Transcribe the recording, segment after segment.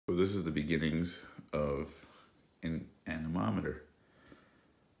this is the beginnings of an anemometer,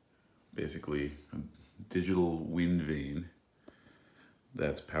 basically a digital wind vane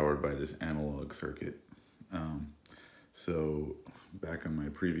that's powered by this analog circuit. So back on my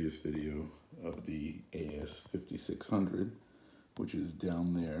previous video of the AS5600, which is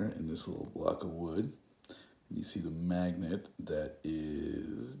down there in this little block of wood, you see the magnet that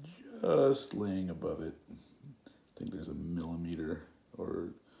is just laying above it. I think there's a millimeter or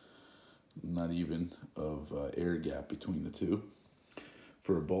not even of air gap between the two.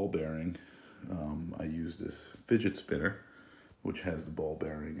 For a ball bearing, I use this fidget spinner, which has the ball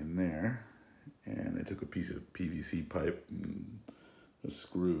bearing in there, and I took a piece of PVC pipe and a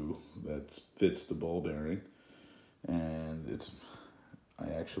screw that fits the ball bearing, and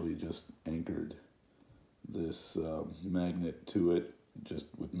I actually just anchored this magnet to it just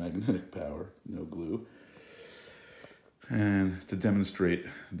with magnetic power, no glue. And to demonstrate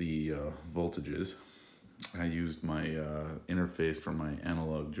the voltages, I used my interface for my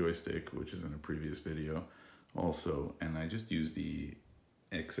analog joystick, which is in a previous video also, and I just used the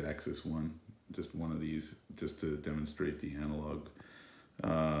X-axis one, just one of these, just to demonstrate the analog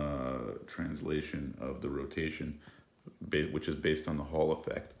translation of the rotation, which is based on the Hall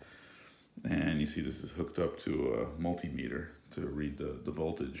effect. And you see this is hooked up to a multimeter to read the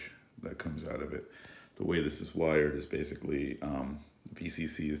voltage that comes out of it. The way this is wired is basically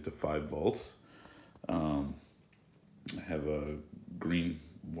VCC is to 5 volts. I have a green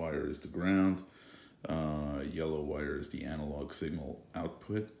wire is the ground, yellow wire is the analog signal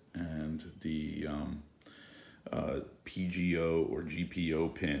output, and the PGO or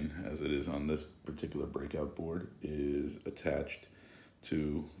GPO pin, as it is on this particular breakout board, is attached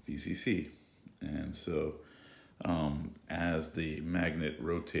to VCC. And so as the magnet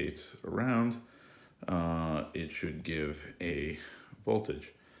rotates around, it should give a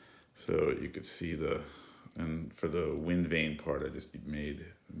voltage. So you could see and for the wind vane part, I just made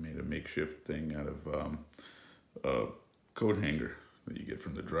a makeshift thing out of a coat hanger that you get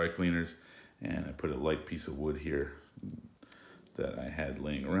from the dry cleaners, and I put a light piece of wood here that I had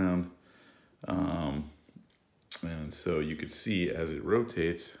laying around. And so you could see as it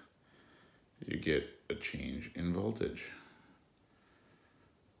rotates, you get a change in voltage.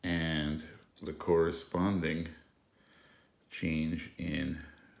 And the corresponding change in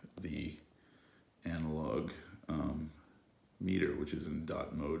the analog meter, which is in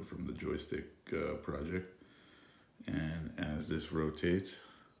dot mode from the joystick project. And as this rotates,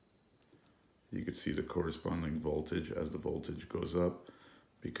 you could see the corresponding voltage as the voltage goes up,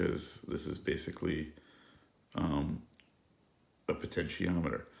 because this is basically a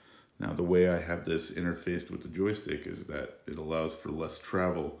potentiometer. Now, the way I have this interfaced with the joystick is that it allows for less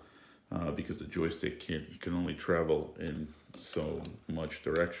travel, because the joystick can only travel in so much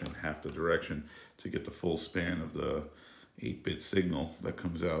direction, half the direction, to get the full span of the 8-bit signal that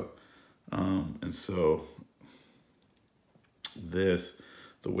comes out. And so this,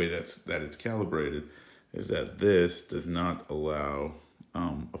 the way that it's calibrated, is that this does not allow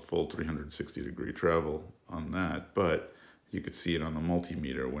a full 360-degree travel on that, but you could see it on the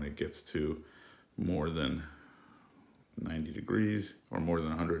multimeter when it gets to more than 90 degrees or more than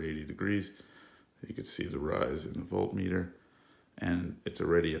 180 degrees. You could see the rise in the voltmeter, and it's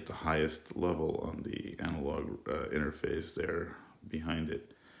already at the highest level on the analog interface there behind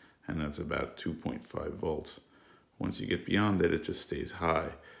it, and that's about 2.5 volts. Once you get beyond it, it just stays high,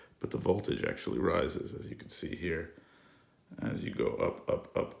 but the voltage actually rises, as you can see here, as you go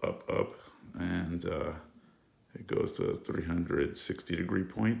up, and it goes to a 360-degree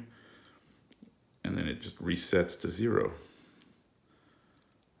point, and then it just resets to 0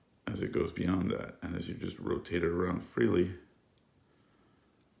 as it goes beyond that. And as you just rotate it around freely,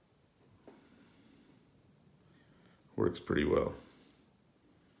 works pretty well.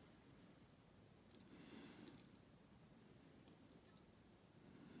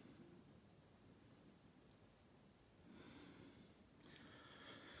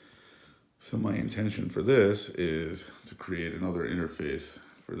 So my intention for this is to create another interface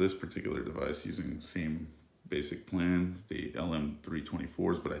for this particular device using the same basic plan, the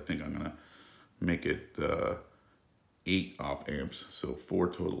LM324s, but I think I'm gonna make it 8 op amps, so 4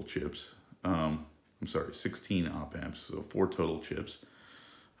 total chips. I'm sorry, 16 op amps, so 4 total chips.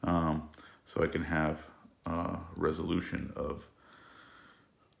 So I can have a resolution of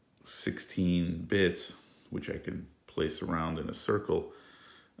 16 bits, which I can place around in a circle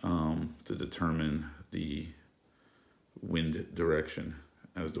to determine the wind direction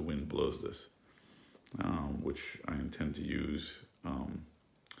as the wind blows this, which I intend to use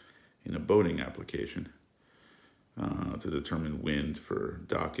in a boating application. to determine wind for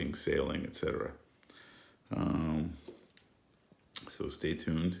docking, sailing, etc. So stay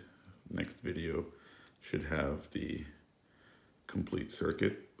tuned. Next video should have the complete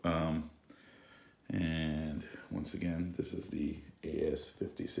circuit. And once again, this is the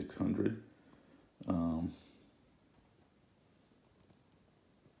AS5600.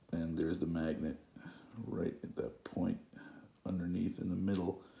 And there's the magnet right at that point underneath in the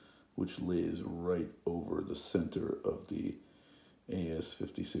middle, which lays right over the center of the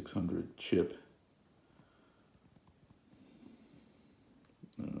AS5600 chip.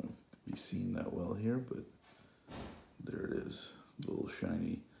 I don't know if it can be seen that well here, but there it is, the little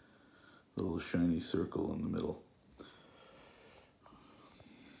shiny circle in the middle.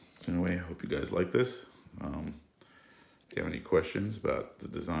 Anyway, I hope you guys like this. If you have any questions about the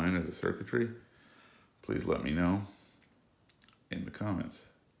design of the circuitry, please let me know in the comments.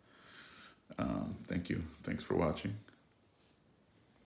 Thank you. Thanks for watching.